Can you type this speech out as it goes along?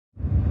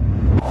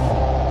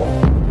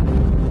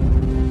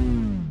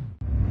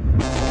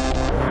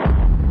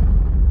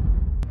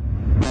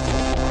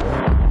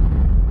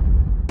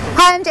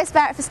Hi, I'm Jess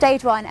Barrett for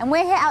StageWon, and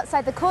we're here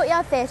outside the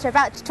Courtyard Theatre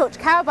about to talk to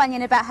Carol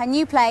Bunyan about her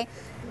new play,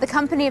 The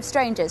Company of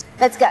Strangers.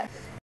 Let's go.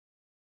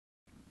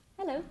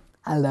 Hello.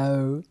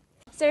 Hello.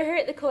 So we're here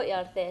at the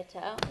Courtyard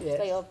Theatre, Yes.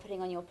 so you're putting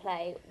on your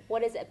play.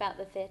 What is it about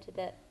the theatre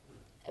that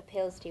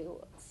appeals to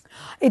you?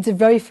 It's a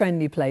very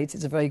friendly place.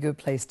 It's a very good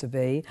place to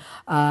be.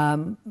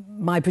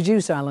 My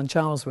producer, Alan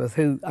Charlesworth,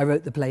 who I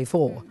wrote the play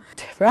for,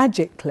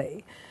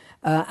 tragically,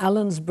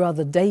 Alan's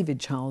brother David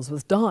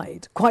Charlesworth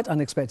died, quite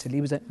unexpectedly.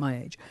 He was at my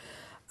age.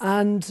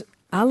 And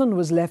Alan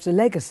was left a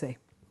legacy,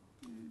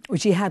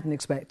 which he hadn't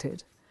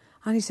expected.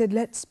 And he said,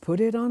 let's put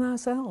it on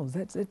ourselves,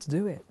 let's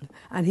do it.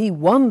 And he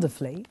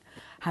wonderfully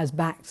has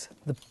backed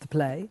the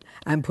play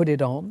and put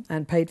it on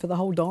and paid for the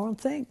whole darn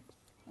thing.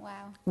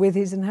 Wow. With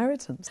his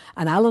inheritance.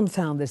 And Alan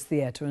found this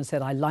theatre and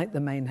said, I like the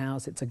main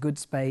house, it's a good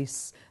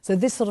space. So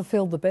this sort of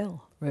filled the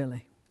bill,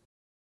 really.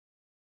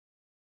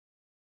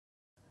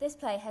 This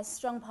play has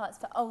strong parts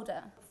for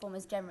older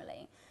performers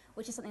generally,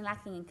 which is something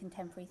lacking in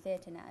contemporary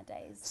theatre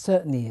nowadays.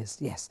 Certainly is,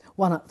 yes.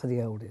 One up for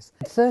the oldest.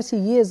 30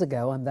 years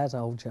ago, I'm that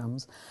old,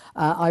 chums,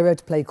 I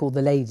wrote a play called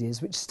The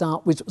Ladies, which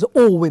was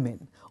all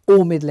women,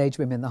 all middle-aged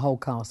women, the whole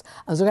cast.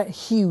 And so I got a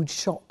huge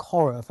shock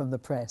horror from the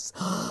press.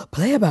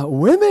 Play about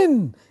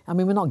women! I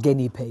mean, we're not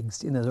guinea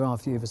pigs, you know, there are a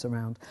few of us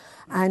around.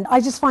 And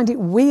I just find it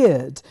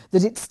weird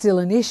that it's still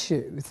an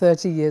issue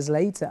 30 years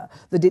later,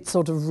 that it's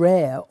sort of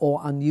rare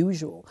or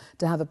unusual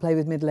to have a play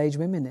with middle-aged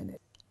women in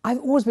it. I've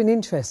always been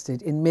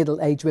interested in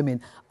middle-aged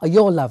women. Oh,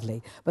 you're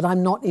lovely, but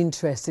I'm not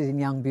interested in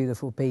young,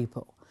 beautiful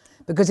people.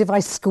 Because if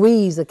I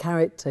squeeze a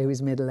character who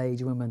is a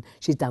middle-aged woman,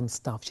 she's done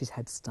stuff, she's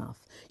had stuff.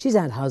 She's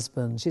had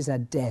husbands, she's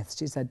had deaths,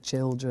 she's had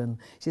children,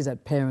 she's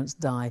had parents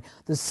die.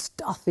 There's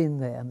stuff in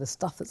there, and the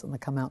stuff that's going to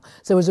come out.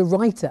 So as a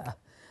writer,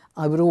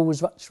 I would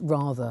always much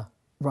rather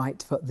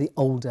write for the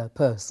older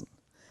person.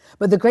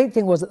 But the great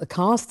thing was at the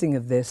casting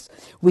of this,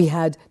 we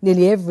had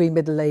nearly every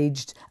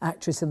middle-aged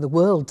actress in the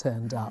world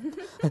turned up.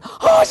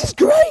 Oh, this is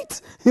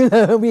great! You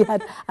know, we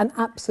had an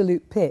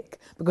absolute pick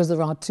because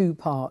there are two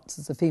parts.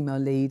 There's a female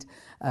lead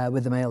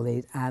with the male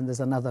lead, and there's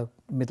another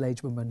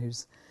middle-aged woman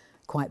who's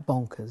quite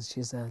bonkers.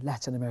 She's a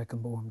Latin American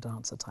ballroom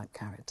dancer type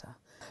character.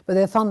 But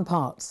they're fun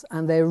parts,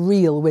 and they're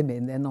real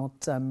women. They're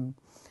not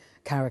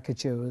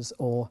caricatures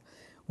or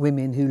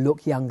women who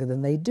look younger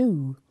than they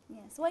do. Yeah.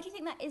 So why do you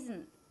think that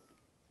isn't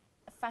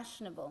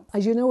fashionable?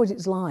 As you know what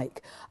it's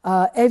like,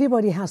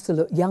 everybody has to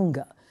look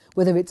younger,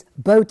 whether it's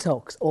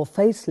Botox or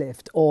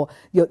facelift or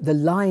the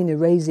line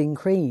erasing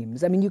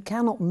creams. I mean, you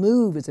cannot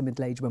move as a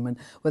middle-aged woman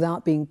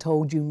without being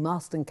told you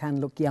must and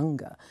can look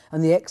younger.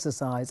 And the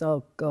exercise,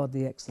 oh God,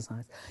 the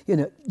exercise. You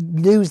know,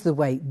 lose the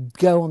weight,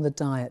 go on the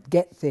diet,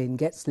 get thin,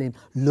 get slim,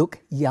 look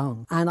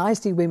young. And I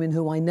see women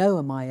who I know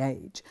are my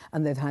age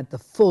and they've had the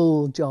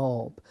full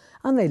job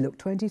and they look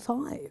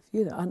 25,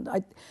 you know, and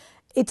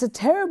it's a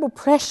terrible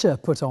pressure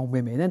put on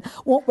women, and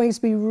what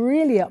makes me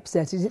really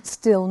upset is it's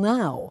still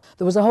now.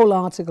 There was a whole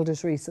article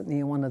just recently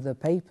in one of the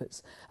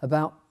papers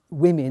about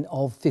women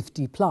of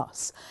 50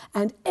 plus,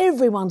 and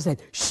everyone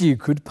said, she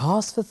could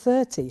pass for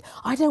 30.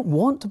 I don't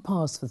want to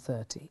pass for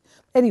 30.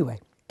 Anyway,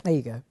 there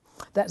you go.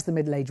 That's the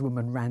middle-aged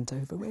woman rant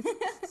over with.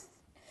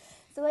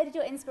 So where did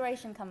your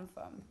inspiration come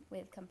from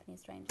with Company of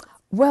Strangers?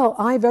 Well,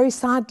 I very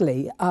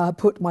sadly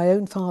put my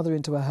own father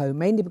into a home,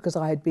 mainly because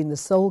I had been the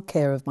sole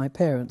care of my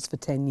parents for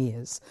 10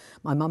 years.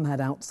 My mum had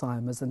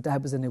Alzheimer's and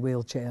Dad was in a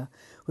wheelchair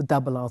with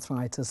double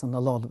arthritis and a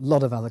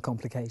lot of other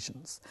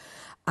complications.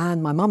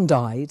 And my mum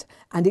died,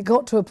 and it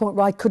got to a point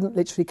where I couldn't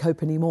literally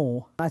cope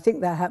anymore. I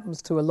think that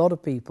happens to a lot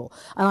of people.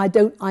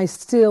 And I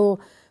still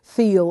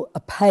feel a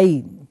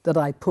pain that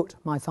I put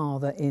my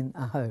father in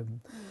a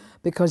home.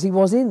 Because he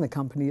was in the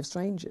company of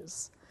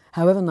strangers.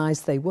 However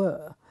nice they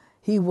were,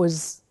 it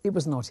was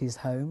not his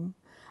home.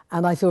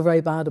 And I feel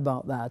very bad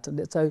about that.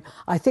 And so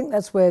I think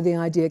that's where the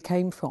idea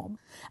came from.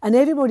 And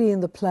everybody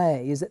in the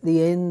play is at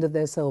the end of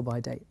their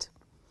sell-by date.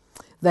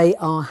 They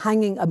are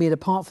hanging, I mean,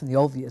 apart from the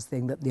obvious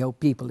thing that the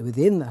old people are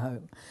within the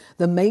home,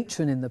 the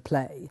matron in the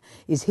play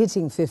is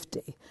hitting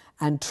 50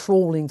 and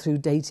trawling through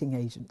dating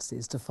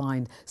agencies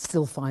to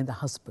still find a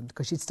husband,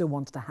 because she still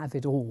wants to have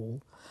it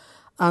all.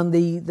 And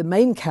the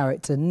main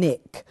character,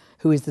 Nick,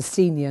 who is the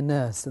senior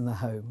nurse in the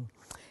home,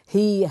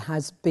 he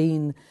has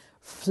been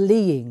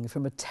fleeing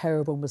from a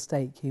terrible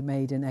mistake he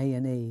made in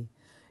A&E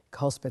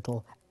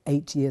hospital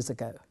 8 years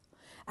ago.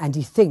 And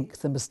he thinks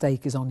the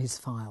mistake is on his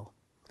file.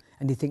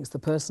 And he thinks the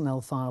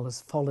personnel file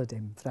has followed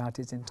him throughout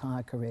his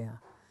entire career.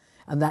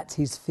 And that's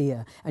his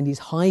fear. And he's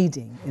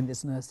hiding in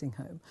this nursing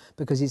home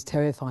because he's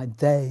terrified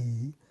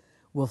they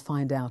will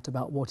find out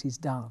about what he's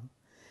done.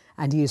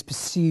 And he is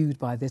pursued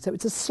by this. So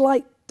it's a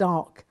slight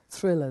dark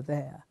thriller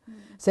there,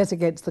 set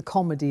against the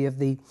comedy of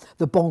the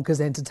bonkers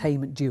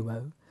entertainment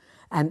duo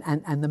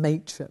and the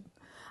matron.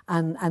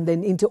 And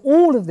then into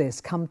all of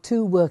this come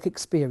two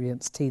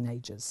work-experienced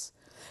teenagers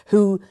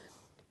who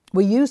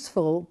were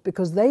useful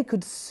because they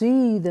could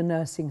see the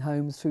nursing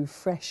homes through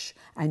fresh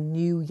and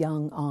new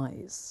young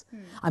eyes.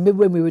 I mean,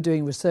 when we were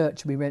doing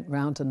research, we went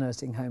round to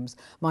nursing homes.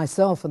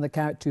 Myself and the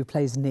character who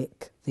plays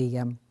Nick,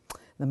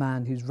 the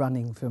man who's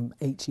running from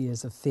 8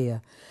 years of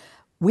fear,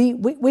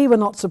 we were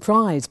not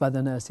surprised by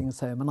the nursing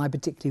home, and I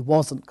particularly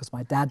wasn't because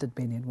my dad had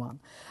been in one.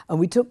 And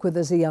we took with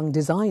us a young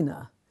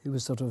designer who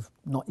was sort of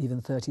not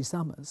even 30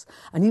 summers.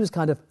 And he was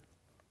kind of,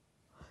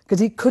 because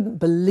he couldn't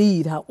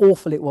believe how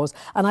awful it was.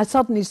 And I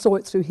suddenly saw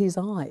it through his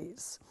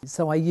eyes.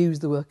 So I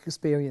used the work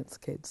experience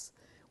kids,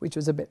 which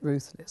was a bit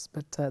ruthless,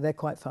 but they're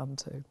quite fun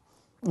too.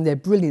 And they're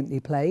brilliantly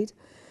played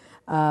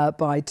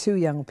by two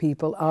young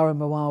people, Ara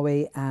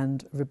Mawawi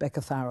and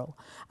Rebecca Farrell.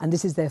 And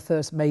this is their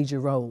first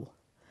major role.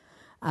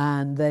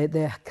 And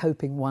they're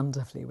coping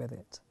wonderfully with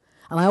it.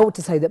 And I ought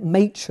to say that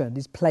Matron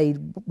is played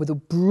with a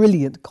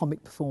brilliant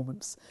comic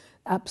performance,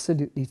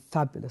 absolutely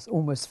fabulous,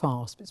 almost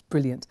fast, but it's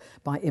brilliant,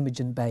 by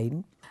Imogen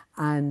Bain.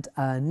 And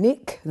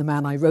Nick, the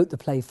man I wrote the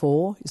play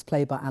for, is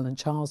played by Alan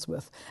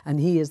Charlesworth, and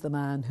he is the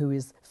man who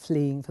is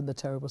fleeing from the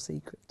terrible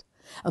secret.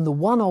 And the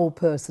one old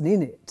person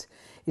in it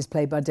is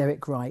played by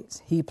Derek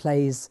Wright. He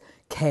plays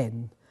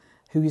Ken,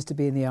 who used to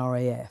be in the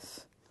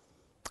RAF,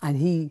 and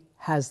he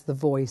has the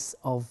voice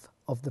of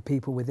the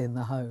people within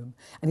the home.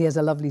 And he has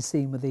a lovely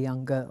scene with a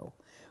young girl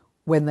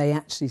when they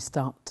actually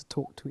start to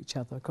talk to each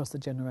other across the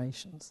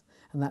generations.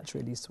 And that's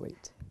really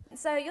sweet.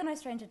 So you're no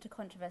stranger to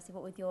controversy.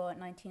 What with your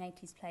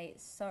 1980s play,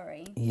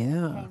 Sorry,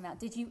 yeah, came out.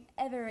 Did you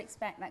ever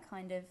expect that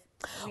kind of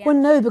reaction? Well,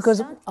 no,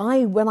 because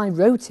when I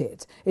wrote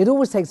it, it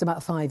always takes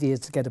about 5 years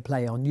to get a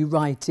play on. You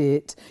write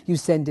it, you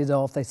send it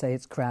off, they say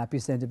it's crap, you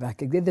send it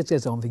back. This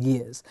goes on for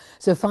years.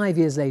 So 5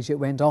 years later it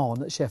went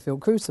on at Sheffield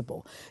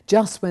Crucible,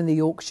 just when the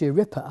Yorkshire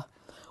Ripper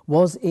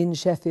was in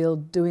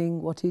Sheffield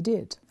doing what he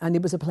did. And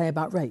it was a play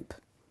about rape.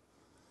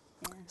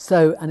 Yeah.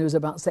 So, and it was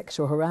about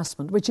sexual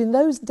harassment, which in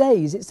those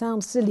days, it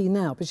sounds silly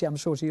now, especially I'm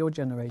sure to your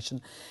generation.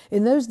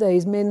 In those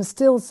days, men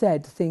still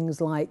said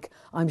things like,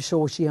 I'm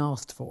sure she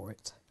asked for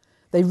it.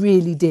 They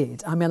really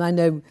did. I mean, I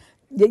know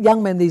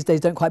young men these days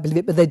don't quite believe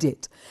it, but they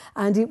did.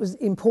 And it was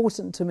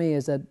important to me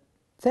as a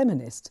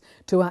feminist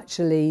to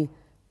actually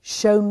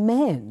show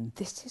men,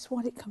 this is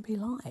what it can be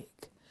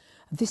like.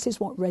 This is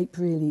what rape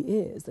really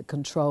is, the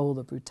control,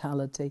 the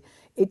brutality.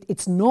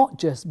 It's not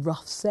just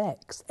rough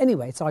sex.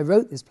 Anyway, so I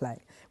wrote this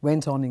play,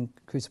 went on in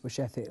Crucible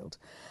Sheffield.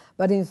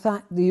 But in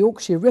fact, the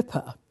Yorkshire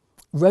Ripper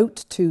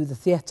wrote to the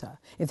theatre.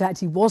 In fact,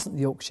 he wasn't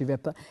the Yorkshire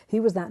Ripper. He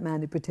was that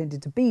man who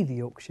pretended to be the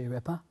Yorkshire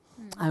Ripper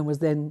and was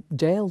then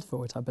jailed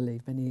for it, I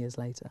believe, many years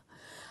later.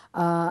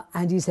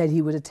 And he said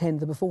he would attend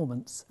the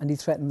performance, and he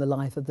threatened the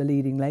life of the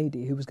leading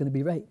lady who was going to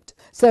be raped.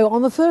 So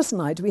on the first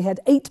night, we had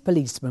 8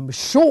 policemen with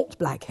short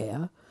black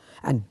hair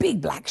and big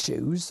black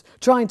shoes,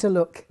 trying to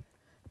look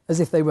as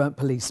if they weren't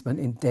policemen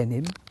in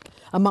denim,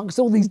 amongst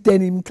all these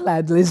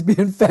denim-clad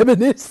lesbian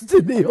feminists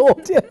in the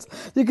audience.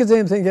 You could see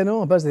them thinking,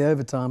 oh, I suppose the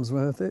overtime's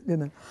worth it, you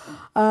know.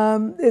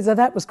 So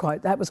that was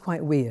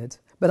quite weird.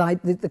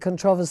 But the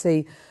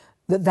controversy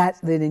that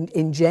then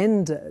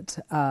engendered,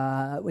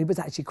 it was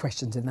actually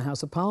questioned in the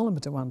House of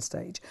Parliament at one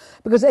stage.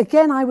 Because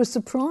again, I was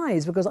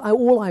surprised, because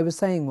all I was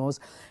saying was,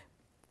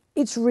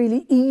 it's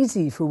really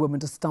easy for a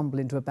woman to stumble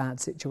into a bad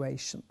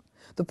situation.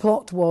 The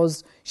plot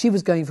was she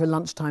was going for a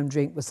lunchtime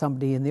drink with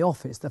somebody in the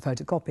office, the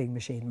photocopying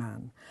machine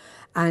man.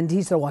 And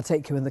he said, oh, I'll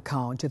take you in the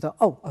car. And she thought,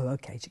 oh,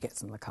 okay, she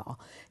gets in the car.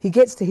 He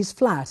gets to his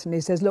flat and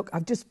he says, look,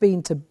 I've just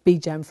been to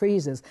B-Jam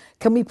Freezers.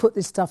 Can we put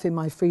this stuff in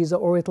my freezer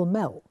or it'll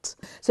melt?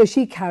 So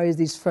she carries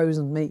this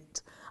frozen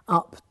meat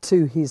up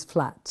to his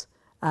flat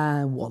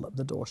and wallop,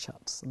 the door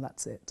shuts, and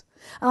that's it.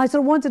 And I sort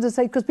of wanted to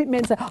say, because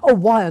men say, oh,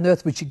 why on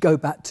earth would she go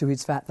back to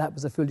his flat? That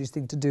was a foolish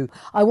thing to do.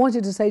 I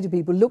wanted to say to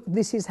people, look,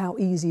 this is how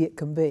easy it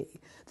can be.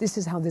 This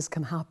is how this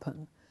can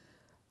happen.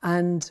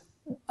 And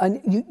I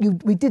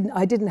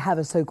didn't have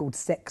a so-called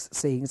sex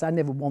scene, because I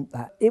never want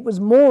that. It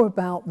was more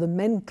about the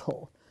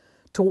mental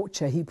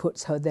torture he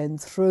puts her then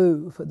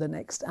through for the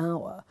next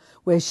hour,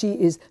 where she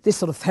is, this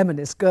sort of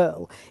feminist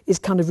girl, is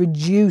kind of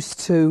reduced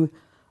to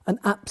an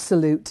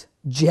absolute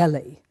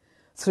jelly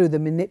through the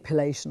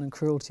manipulation and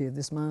cruelty of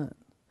this man.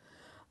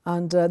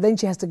 And then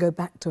she has to go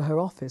back to her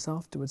office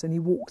afterwards, and he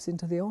walks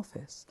into the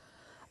office,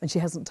 and she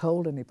hasn't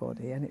told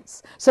anybody. And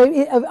it's so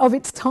of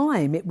its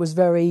time, it was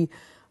very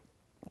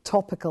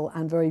topical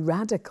and very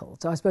radical.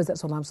 So I suppose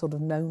that's what I'm sort of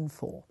known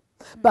for.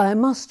 But I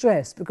must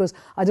stress, because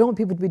I don't want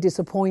people to be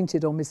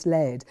disappointed or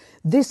misled,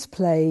 this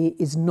play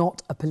is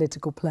not a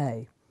political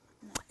play.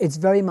 It's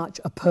very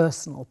much a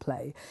personal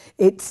play.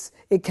 It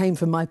came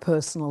from my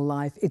personal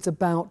life. It's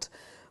about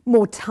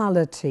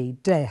mortality,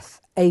 death,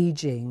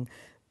 ageing,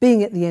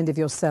 being at the end of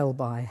your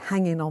sell-by,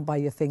 hanging on by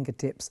your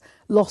fingertips,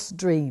 lost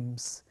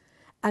dreams,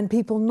 and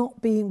people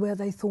not being where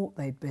they thought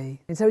they'd be.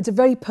 And so it's a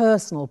very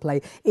personal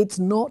play. It's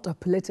not a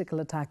political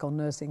attack on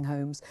nursing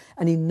homes,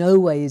 and in no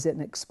way is it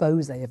an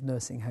expose of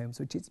nursing homes,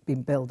 which it's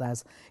been billed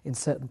as in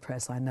certain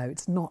press, I know.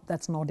 It's not.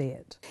 That's not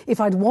it.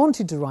 If I'd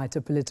wanted to write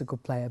a political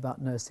play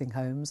about nursing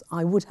homes,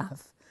 I would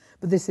have,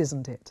 but this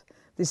isn't it.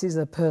 This is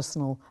a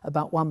personal,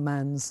 about one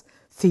man's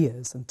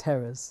fears and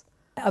terrors.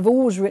 I've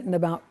always written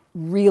about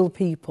real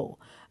people,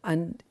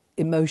 and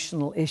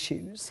emotional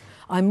issues.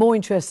 I'm more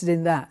interested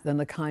in that than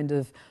a kind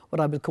of what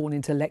I would call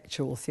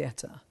intellectual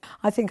theatre.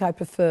 I think I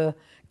prefer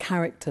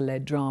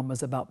character-led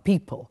dramas about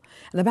people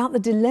and about the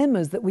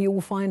dilemmas that we all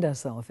find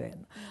ourselves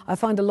in. I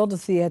find a lot of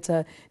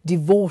theatre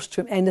divorced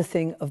from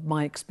anything of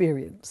my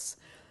experience.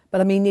 But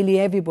I mean, nearly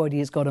everybody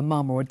has got a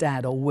mum or a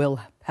dad or will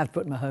have to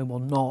put them at home or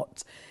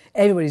not.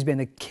 Everybody's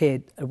been a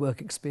kid at work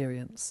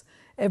experience.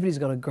 Everybody's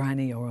got a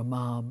granny or a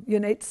mum. You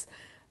know,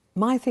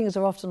 my things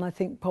are often, I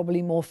think,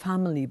 probably more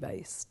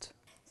family-based.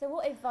 So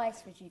what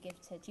advice would you give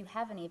do you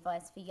have any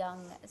advice for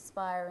young,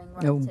 aspiring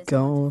writers? Oh,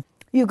 God.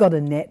 You've got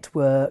to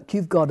network,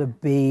 you've got to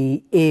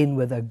be in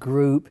with a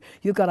group,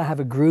 you've got to have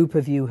a group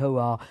of you who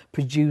are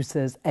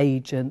producers,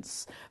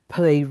 agents,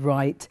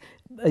 playwright,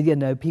 you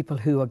know, people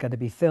who are going to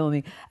be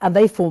filming, and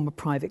they form a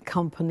private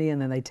company,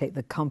 and then they take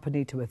the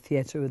company to a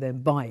theatre and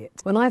then buy it.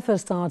 When I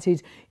first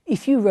started,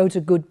 if you wrote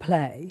a good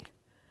play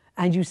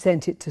and you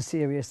sent it to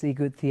seriously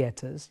good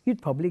theatres,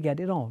 you'd probably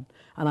get it on.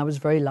 And I was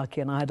very lucky,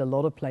 and I had a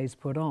lot of plays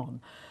put on.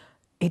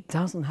 It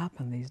doesn't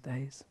happen these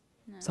days.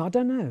 No. So I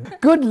don't know.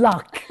 Good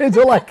luck is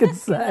all I can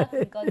say. Good luck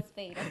and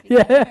Godspeed.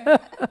 Yeah.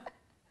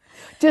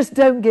 Just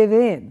don't give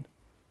in.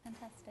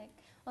 Fantastic.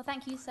 Well,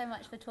 thank you so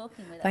much for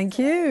talking with us. Thank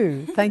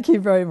you. Thank you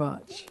very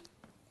much.